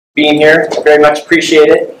being here. I very much appreciate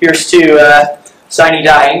it. Here's to Sine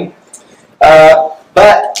Die.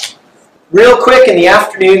 But real quick, in the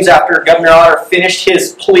afternoons after Governor Otter finished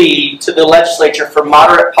his plea to the legislature for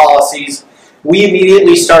moderate policies, we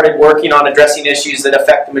immediately started working on addressing issues that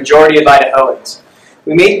affect the majority of Idahoans.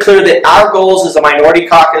 We made clear that our goals as a minority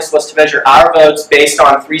caucus was to measure our votes based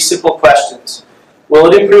on three simple questions.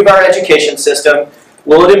 Will it improve our education system?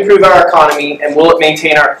 Will it improve our economy? And will it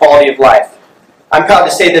maintain our quality of life? I'm proud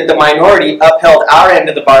to say that the minority upheld our end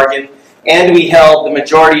of the bargain, and we held the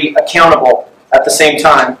majority accountable at the same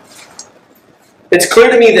time. It's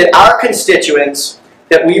clear to me that our constituents,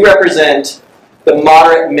 that we represent the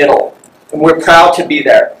moderate middle, and we're proud to be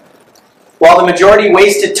there. While the majority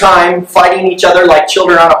wasted time fighting each other like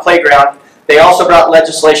children on a playground, they also brought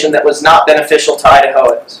legislation that was not beneficial to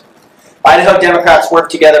Idahoans. Idaho Democrats work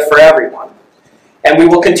together for everyone, and we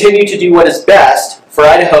will continue to do what is best for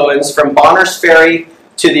Idahoans from Bonners Ferry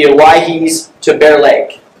to the Owyhees to Bear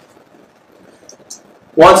Lake.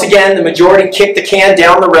 Once again, the majority kicked the can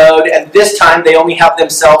down the road, and this time they only have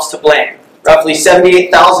themselves to blame. Roughly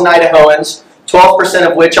 78,000 Idahoans, 12%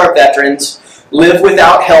 of which are veterans, live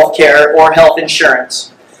without health care or health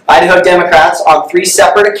insurance. Idaho Democrats, on 3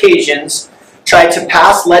 separate occasions, tried to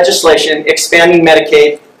pass legislation expanding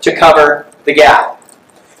Medicaid to cover the gap.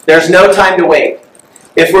 There's no time to wait.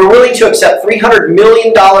 If we're willing to accept $300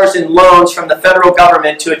 million in loans from the federal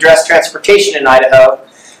government to address transportation in Idaho,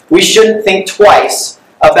 we shouldn't think twice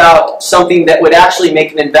about something that would actually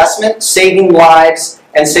make an investment, saving lives,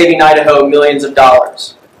 and saving Idaho millions of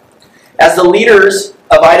dollars. As the leaders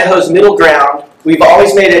of Idaho's middle ground, we've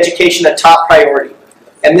always made education a top priority,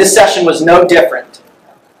 and this session was no different.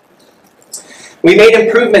 We made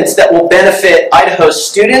improvements that will benefit Idaho's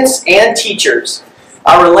students and teachers.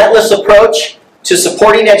 Our relentless approach to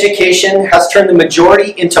supporting education has turned the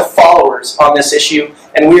majority into followers on this issue,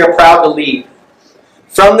 and we are proud to lead.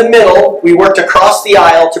 From the middle, we worked across the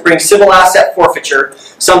aisle to bring civil asset forfeiture,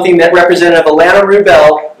 something that Representative Alana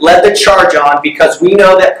Rubel led the charge on, because we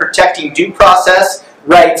know that protecting due process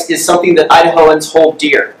rights is something that Idahoans hold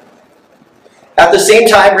dear. At the same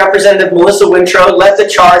time, Representative Melissa Wintrow led the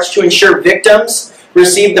charge to ensure victims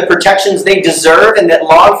receive the protections they deserve and that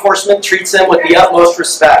law enforcement treats them with the utmost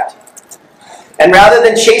respect. And rather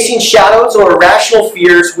than chasing shadows or irrational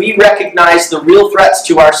fears, we recognize the real threats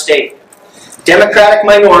to our state. Democratic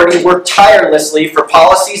minority worked tirelessly for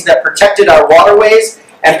policies that protected our waterways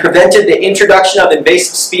and prevented the introduction of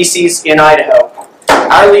invasive species in Idaho.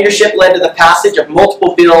 Our leadership led to the passage of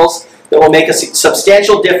multiple bills that will make a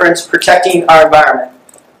substantial difference protecting our environment.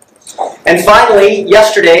 And finally,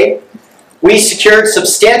 yesterday, we secured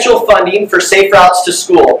substantial funding for safe routes to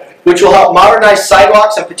school, which will help modernize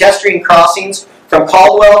sidewalks and pedestrian crossings from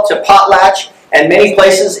Caldwell to Potlatch and many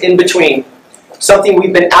places in between, something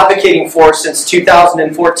we've been advocating for since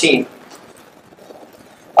 2014.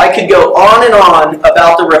 I could go on and on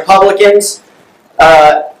about the Republicans,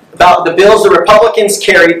 about the bills the Republicans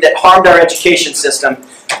carried that harmed our education system,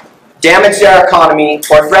 damaged our economy,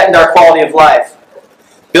 or threatened our quality of life.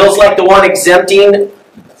 Bills like the one exempting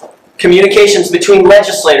communications between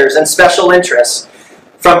legislators and special interests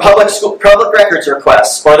from public records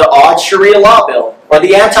requests, or the odd Sharia law bill, or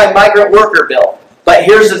the anti-migrant worker bill. But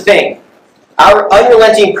here's the thing. Our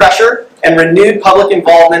unrelenting pressure and renewed public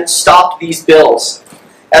involvement stopped these bills.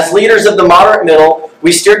 As leaders of the moderate middle,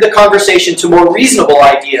 we steered the conversation to more reasonable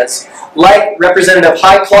ideas, like Representative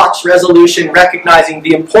Highclock's resolution recognizing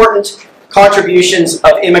the important contributions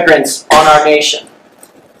of immigrants on our nation.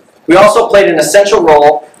 We also played an essential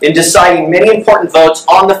role in deciding many important votes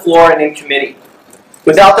on the floor and in committee.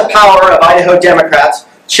 Without the power of Idaho Democrats,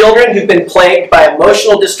 children who've been plagued by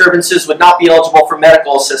emotional disturbances would not be eligible for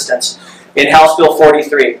medical assistance in House Bill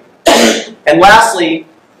 43. And lastly,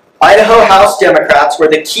 Idaho House Democrats were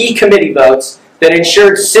the key committee votes that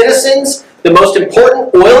ensured citizens the most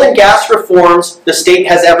important oil and gas reforms the state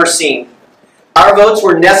has ever seen. Our votes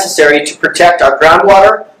were necessary to protect our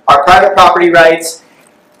groundwater, our private property rights,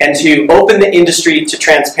 and to open the industry to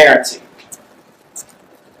transparency.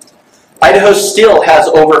 Idaho still has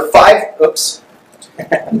over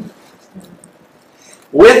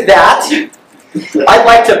With that, I'd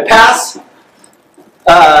like to pass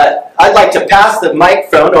the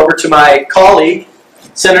microphone over to my colleague,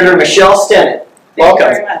 Senator Michelle Stennett. Welcome.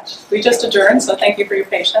 Thank you very much. We just adjourned, so thank you for your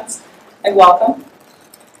patience and welcome.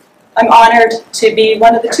 I'm honored to be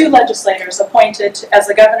one of the 2 legislators appointed as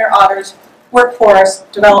the Governor Otter's Workforce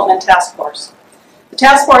Development Task Force. The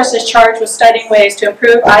task force is charged with studying ways to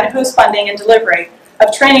improve Idaho's funding and delivery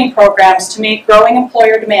of training programs to meet growing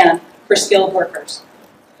employer demand for skilled workers.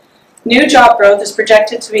 New job growth is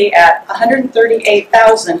projected to be at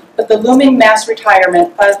 138,000, but the looming mass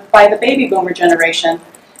retirement by the baby boomer generation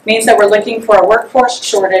means that we're looking for a workforce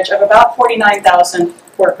shortage of about 49,000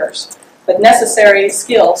 workers, with necessary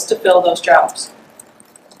skills to fill those jobs.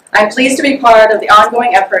 I'm pleased to be part of the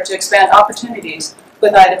ongoing effort to expand opportunities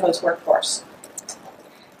with Idaho's workforce.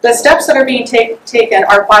 The steps that are being taken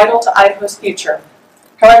are vital to Idaho's future.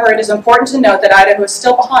 However, it is important to note that Idaho is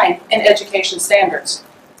still behind in education standards.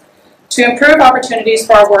 To improve opportunities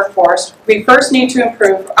for our workforce, we first need to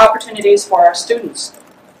improve opportunities for our students.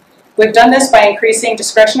 We've done this by increasing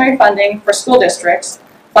discretionary funding for school districts,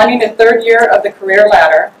 funding the third year of the career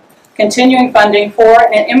ladder, continuing funding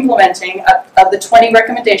for and implementing of the 20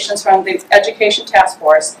 recommendations from the Education Task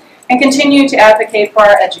Force, and continue to advocate for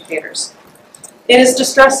our educators. It is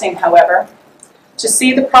distressing, however, to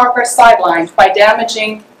see the progress sidelined by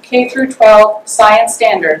damaging K-12 science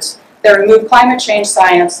standards that remove climate change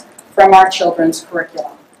science from our children's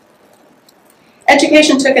curriculum.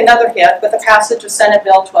 Education took another hit with the passage of Senate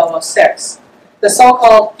Bill 1206, the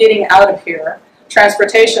so-called Getting Out of Here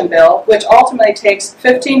transportation bill, which ultimately takes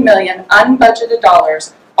 $15 million unbudgeted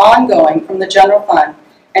dollars ongoing from the general fund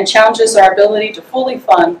and challenges our ability to fully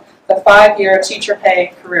fund the 5-year teacher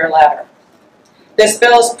pay career ladder. This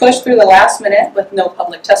bill is pushed through the last minute with no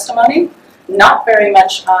public testimony, not very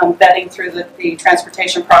much vetting through the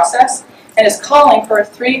transportation process, and is calling for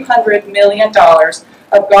 $300 million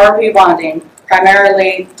of GARVI bonding,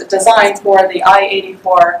 primarily designed for the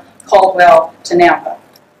I-84 Caldwell to Nampa,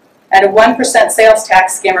 and a 1% sales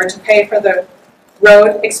tax skimmer to pay for the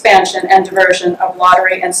road expansion and diversion of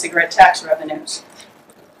lottery and cigarette tax revenues.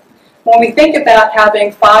 When we think about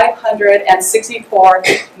having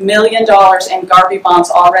 $564 million in GARVI bonds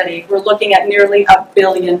already, we're looking at nearly $1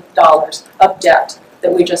 billion of debt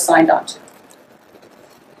that we just signed on to.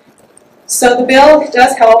 So the bill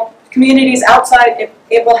does help communities outside.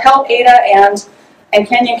 It will help Ada and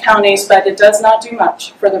Kenyon counties, but it does not do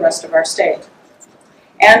much for the rest of our state.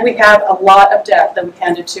 And we have a lot of debt that we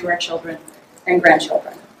handed to our children and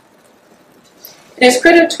grandchildren. It is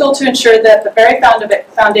critical to ensure that the very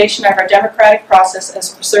foundation of our democratic process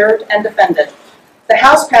is preserved and defended. The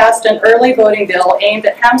House passed an early voting bill aimed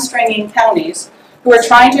at hamstringing counties who are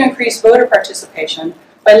trying to increase voter participation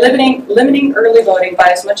by limiting early voting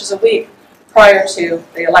by as much as a week prior to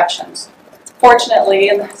the elections. Fortunately,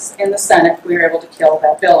 in the Senate, we were able to kill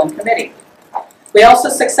that bill in committee. We also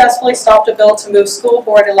successfully stopped a bill to move school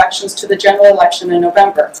board elections to the general election in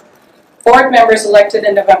November. Board members elected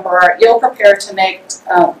in November are ill-prepared to make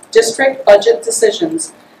district budget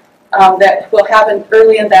decisions that will happen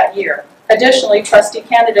early in that year. Additionally, trustee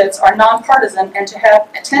candidates are nonpartisan and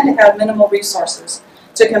tend to have minimal resources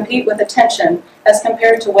to compete with attention as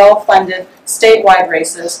compared to well-funded statewide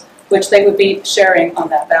races, which they would be sharing on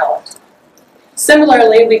that ballot.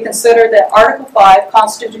 Similarly, we consider that Article 5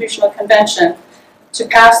 Constitutional Convention to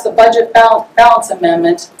pass the Budget Balance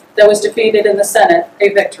Amendment that was defeated in the Senate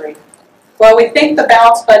a victory. While we think the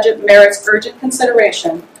balanced budget merits urgent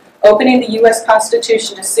consideration, opening the U.S.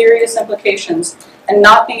 Constitution to serious implications and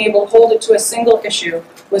not being able to hold it to a single issue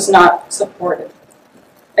was not supported.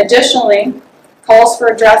 Additionally, calls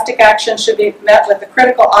for drastic action should be met with a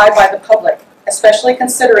critical eye by the public, especially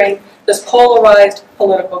considering this polarized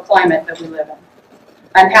political climate that we live in.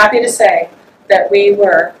 I'm happy to say that we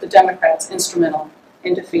were, the Democrats, instrumental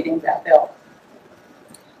in defeating that bill.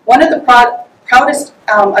 One of the proudest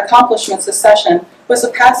accomplishments this session was the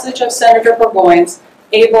passage of Senator Burgoyne's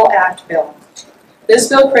ABLE Act bill. This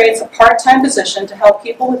bill creates a part-time position to help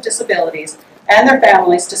people with disabilities and their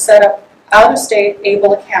families to set up out-of-state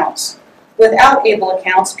ABLE accounts. Without ABLE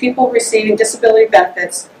accounts, people receiving disability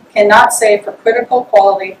benefits cannot save for critical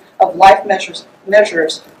quality of life measures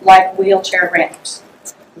like wheelchair ramps,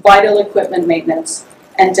 vital equipment maintenance,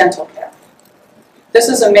 and dental care. This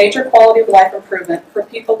is a major quality of life improvement for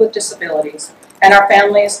people with disabilities, and our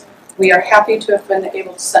families, we are happy to have been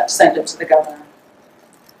able to send it to the governor.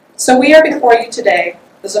 So we are before you today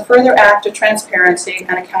as a further act of transparency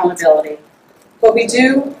and accountability. What we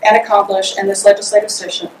do and accomplish in this legislative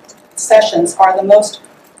sessions are the most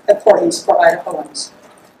important for Idahoans.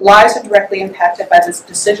 Lives are directly impacted by the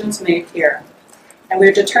decisions made here, and we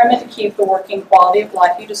are determined to keep the working quality of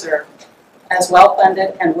life you deserve, as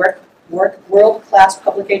well-funded and world-class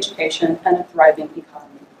public education and a thriving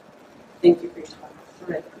economy. Thank you for your time.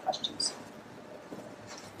 We're ready for questions.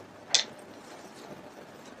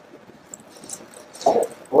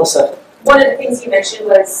 Melissa. One of the things you mentioned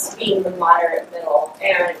was being the moderate middle,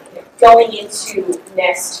 and going into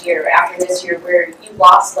next year, after this year, where you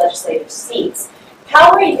lost legislative seats,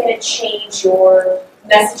 how are you going to change your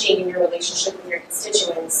messaging in your relationship with your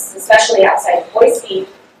constituents, especially outside of Boise,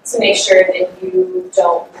 to make sure that you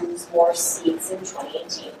don't lose more seats in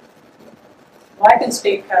 2018? Well, I can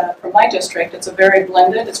speak from my district. It's a very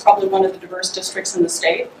blended, it's probably one of the diverse districts in the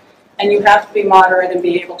state. And you have to be moderate and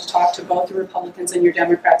be able to talk to both the Republicans and your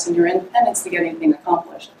Democrats and your independents to get anything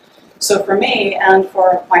accomplished. So for me and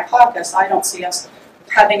for my caucus, I don't see us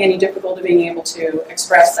having any difficulty being able to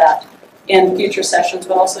express that in future sessions,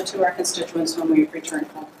 but also to our constituents when we return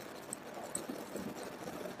home.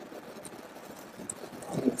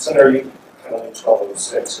 Senator, you highlighted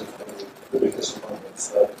 1206 as one of the big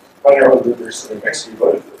disappointments. My neighborhood leaders sitting next to you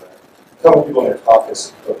voted for that. A couple people in your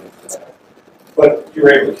caucus voted for that. But you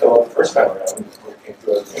were able to kill it the first time around when it came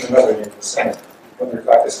to in another name in the Senate, when your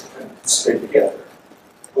caucus stayed together.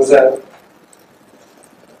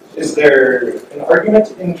 Is there an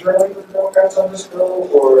argument internally with the Democrats on this bill,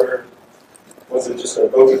 or was it just a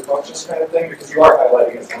vote of conscience kind of thing? Because you are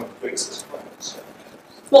highlighting it as one of the biggest disappointments.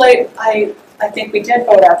 Well, I think we did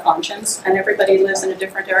vote our conscience, and everybody lives in a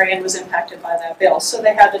different area and was impacted by that bill. So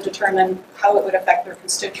they had to determine how it would affect their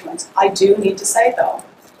constituents. I do need to say, though,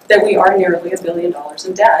 that we are nearly $1 billion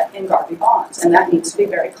in debt in Garvey bonds, and that needs to be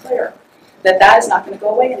very clear, that that is not going to go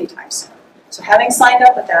away anytime soon. So having signed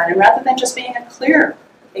up with that, and rather than just being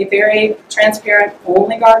a very transparent,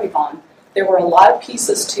 only Garvey bond, there were a lot of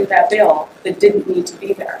pieces to that bill that didn't need to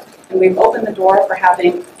be there. And we've opened the door for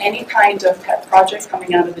having any kind of pet project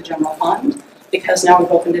coming out of the general fund, because now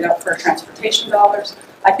we've opened it up for transportation dollars.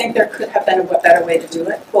 I think there could have been a better way to do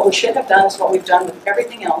it. What we should have done is what we've done with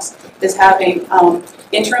everything else, is having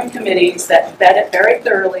interim committees that vet it very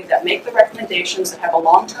thoroughly, that make the recommendations, that have a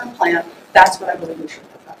long-term plan. That's what I believe we should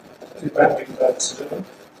have done. Did Brad make that decision?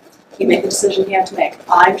 He made the decision he had to make.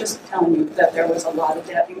 I'm just telling you that there was a lot of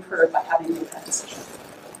debt incurred by having made that decision.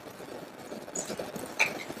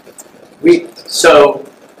 So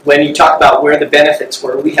when you talk about where the benefits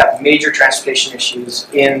were, we have major transportation issues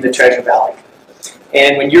in the Treasure Valley.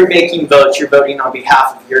 And when you're making votes, you're voting on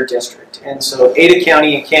behalf of your district. And so Ada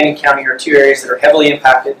County and Canyon County are two areas that are heavily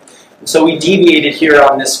impacted. And so we deviated here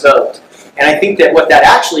on this vote. And I think that what that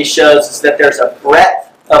actually shows is that there's a breadth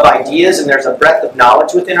of ideas and there's a breadth of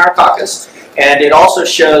knowledge within our caucus. And it also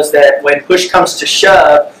shows that when push comes to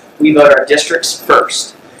shove, we vote our districts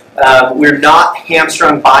first. We're not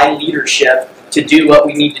hamstrung by leadership to do what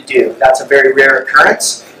we need to do. That's a very rare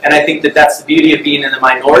occurrence. And I think that that's the beauty of being in the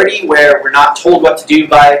minority, where we're not told what to do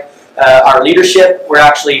by our leadership. We're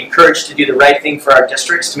actually encouraged to do the right thing for our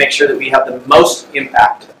districts to make sure that we have the most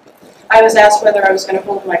impact. I was asked whether I was going to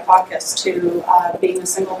hold my caucus to being a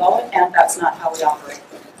single vote, and that's not how we operate.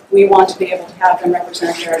 We want to be able to have them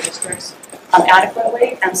represent their districts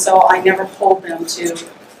adequately, and so I never hold them to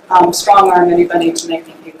strong-arm anybody to make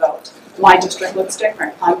me vote. My district looks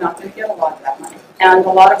different. I'm not going to get a lot of that money. And a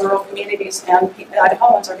lot of rural communities and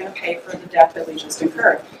Idahoans are going to pay for the debt that we just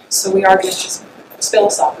incurred. So we are going to just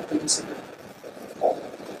philosophically disagree.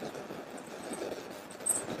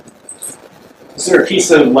 Is there a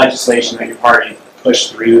piece of legislation that your party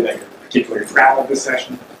pushed through that you're particularly proud of this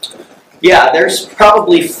session? Yeah, there's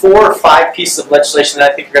probably 4 or 5 pieces of legislation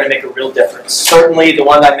that I think are going to make a real difference. Certainly the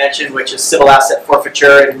one I mentioned, which is civil asset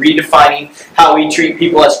forfeiture and redefining how we treat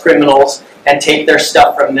people as criminals and take their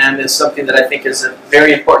stuff from them, is something that I think is a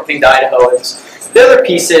very important thing to Idahoans. The other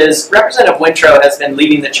piece is Representative Wintro has been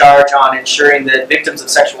leading the charge on ensuring that victims of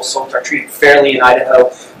sexual assault are treated fairly in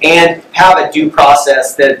Idaho and have a due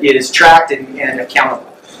process that is tracked and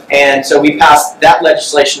accountable. And so we passed that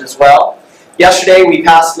legislation as well. Yesterday we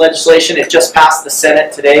passed legislation, it just passed the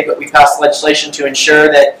Senate today, but we passed legislation to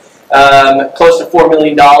ensure that close to $4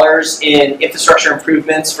 million in infrastructure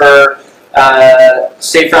improvements for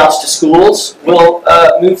safe routes to schools will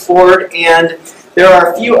move forward. And there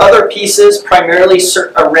are a few other pieces primarily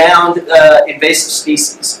around invasive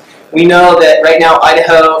species. We know that right now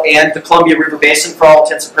Idaho and the Columbia River Basin, for all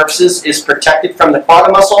intents and purposes, is protected from the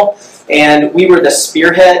quagga mussel. And we were the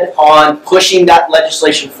spearhead on pushing that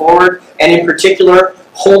legislation forward, and in particular,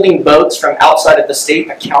 holding boats from outside of the state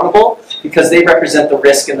accountable because they represent the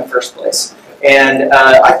risk in the first place. And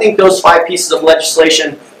I think those 5 pieces of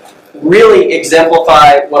legislation really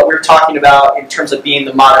exemplify what we're talking about in terms of being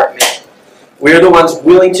the moderate mid. We're the ones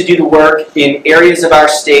willing to do the work in areas of our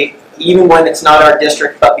state, even when it's not our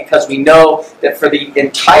district, but because we know that for the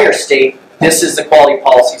entire state, this is the quality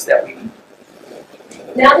policies that we need.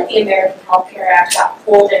 Now that the American Health Care Act got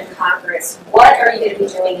pulled in Congress, what are you going to be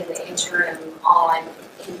doing in the interim on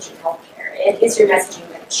indigent health care? And is your messaging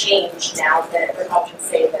going to change now that Republicans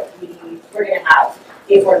say that we're going to have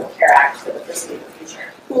the Affordable Care Act for the foreseeable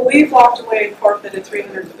future? Well, we've walked away and forfeited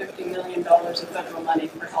 $350 million of federal money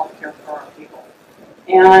for health care for our people.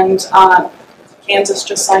 And Kansas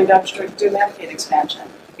just signed up to do Medicaid expansion.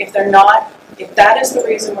 If that is the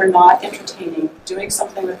reason we're not entertaining doing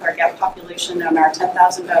something with our gap population and our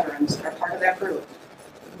 10,000 veterans that are part of that group,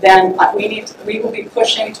 then we will be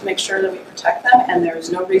pushing to make sure that we protect them, and there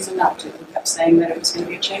is no reason not to. We kept saying that it was going to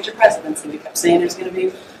be a change of presidency. We kept saying it was going to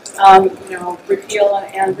be, repeal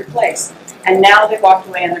and replace. And now they've walked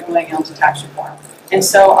away and they're going on to tax reform. And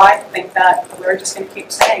so I think that we're just going to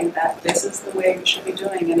keep saying that this is the way we should be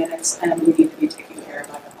doing it, and we need to be taking care of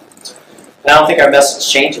it. And I don't think our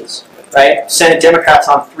message changes, right? Senate Democrats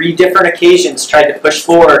on 3 different occasions tried to push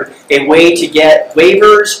forward a way to get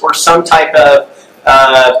waivers or some type of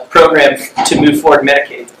program to move forward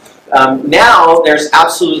Medicaid. Now there's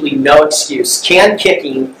absolutely no excuse. Can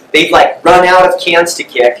kicking, they've like run out of cans to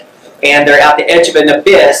kick, and they're at the edge of an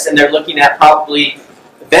abyss, and they're looking at probably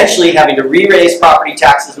eventually having to re-raise property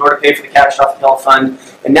taxes in order to pay for the catastrophic health fund.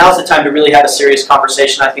 And now's the time to really have a serious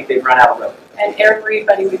conversation. I think they've run out of road. And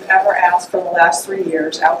everybody we've ever asked for the last 3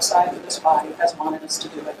 years outside of this body has wanted us to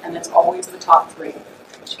do it, and it's always the top 3: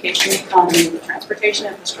 education, economy, transportation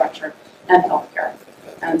infrastructure, and healthcare.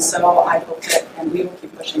 And so I hope that, and we will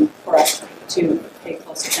keep pushing for us to pay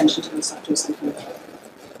close attention to this and do something about it.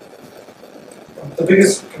 The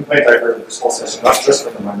biggest complaint I heard this whole session, not just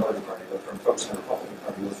from the minority party, but from folks in the Republican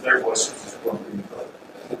Party, was their voices weren't being heard,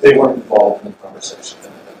 that they weren't involved in the conversation.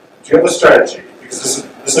 Do you have a strategy? Because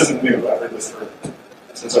this isn't new. I've heard this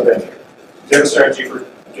since I've been here. Do you have a strategy for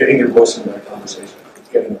getting your voice into that conversation,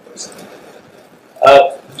 getting a voice in it?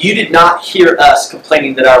 You did not hear us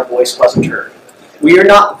complaining that our voice wasn't heard. We are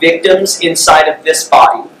not victims inside of this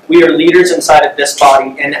body. We are leaders inside of this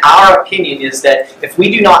body, and our opinion is that if we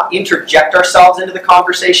do not interject ourselves into the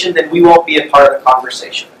conversation, then we won't be a part of the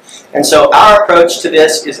conversation. And so our approach to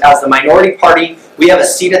this is, as the minority party, we have a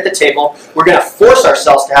seat at the table. We're going to force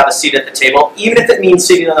ourselves to have a seat at the table, even if it means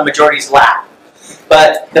sitting on the majority's lap.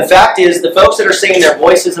 But the fact is, the folks that are saying their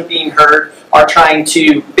voice isn't being heard are trying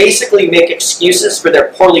to basically make excuses for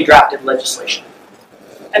their poorly drafted legislation.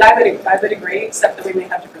 And I would agree, except that we may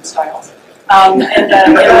have different styles. In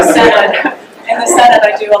the Senate,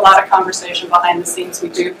 I do a lot of conversation behind the scenes. We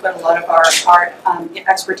do put a lot of our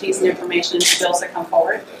expertise and information into bills that come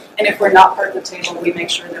forward. And if we're not part of the table, we make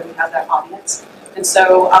sure that we have that audience. And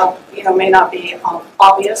so, may not be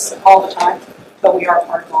obvious all the time, but we are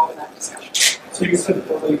part of all of that discussion. So you said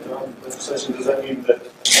poorly drawn legislation. Does that mean that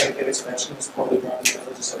Medicaid expansion is poorly drawn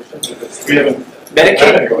legislation? Because we haven't.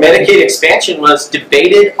 Medicaid expansion was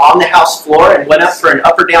debated on the House floor and went up for an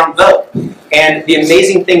up or down vote. And the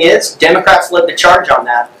amazing thing is, Democrats led the charge on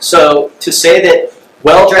that. So to say that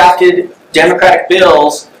well-drafted Democratic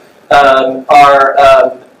bills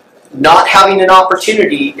are not having an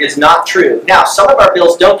opportunity is not true. Now, some of our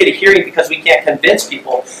bills don't get a hearing because we can't convince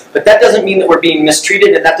people, but that doesn't mean that we're being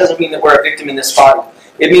mistreated, and that doesn't mean that we're a victim in this body.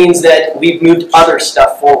 It means that we've moved other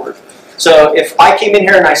stuff forward. So if I came in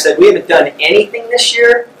here and I said we haven't done anything this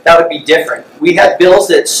year, that would be different. We had bills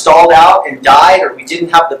that stalled out and died, or we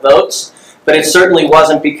didn't have the votes, but it certainly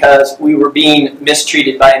wasn't because we were being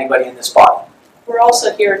mistreated by anybody in this body. We're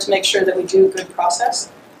also here to make sure that we do a good process,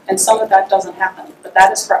 and some of that doesn't happen, but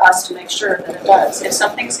that is for us to make sure that it does. If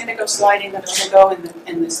something's going to go sliding, that it will go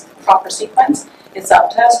in this proper sequence, it's up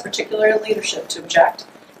to us, particularly leadership, to object.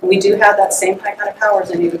 And we do have that same kind of power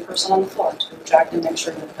as any other person on the floor to object and make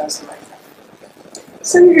sure that it does the right thing.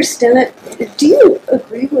 Senator Stinnett, do you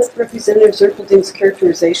agree with Representative Zirkelding's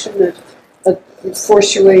characterization of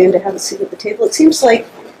force your way in to have a seat at the table? It seems like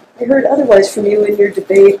I heard otherwise from you in your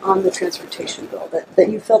debate on the transportation bill, that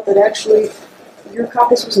you felt that actually your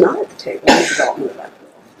caucus was not at the table in the development of that bill.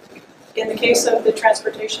 In the case of the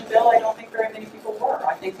transportation bill, I don't think very many people were.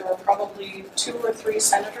 I think there were probably 2 or 3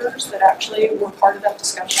 senators that actually were part of that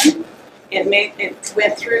discussion. It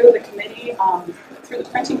went through the committee, through the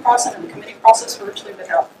printing process and the committee process virtually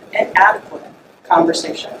without an adequate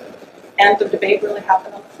conversation. And the debate really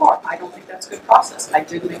happened on the floor. I don't think that's a good process. I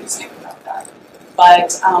did make a statement about that.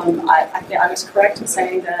 But I think I was correct in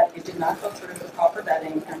saying that it did not go through the proper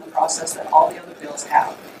vetting and the process that all the other bills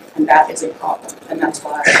have. And that is a problem. And that's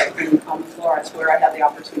why on the floor, it's where I had the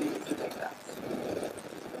opportunity to do that.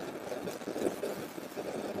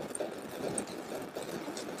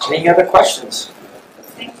 Any other questions?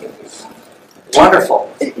 Thank you. Wonderful.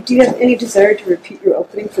 Do you have any desire to repeat your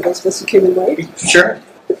opening for those of us who came in late? Sure.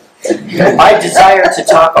 I desire to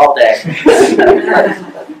talk all day.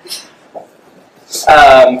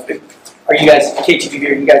 Are you guys, KTV,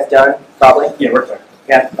 are you guys done? Probably? Yeah, we're done.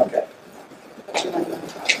 Yeah, okay.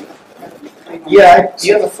 Yeah, do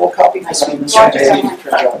you have a full copy? Did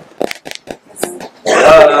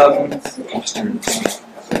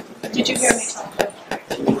you hear me talk?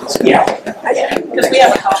 Yeah. Because we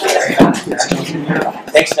have a copy of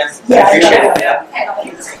it. Thanks, man. Yeah, Appreciate yeah.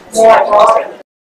 it. Yeah.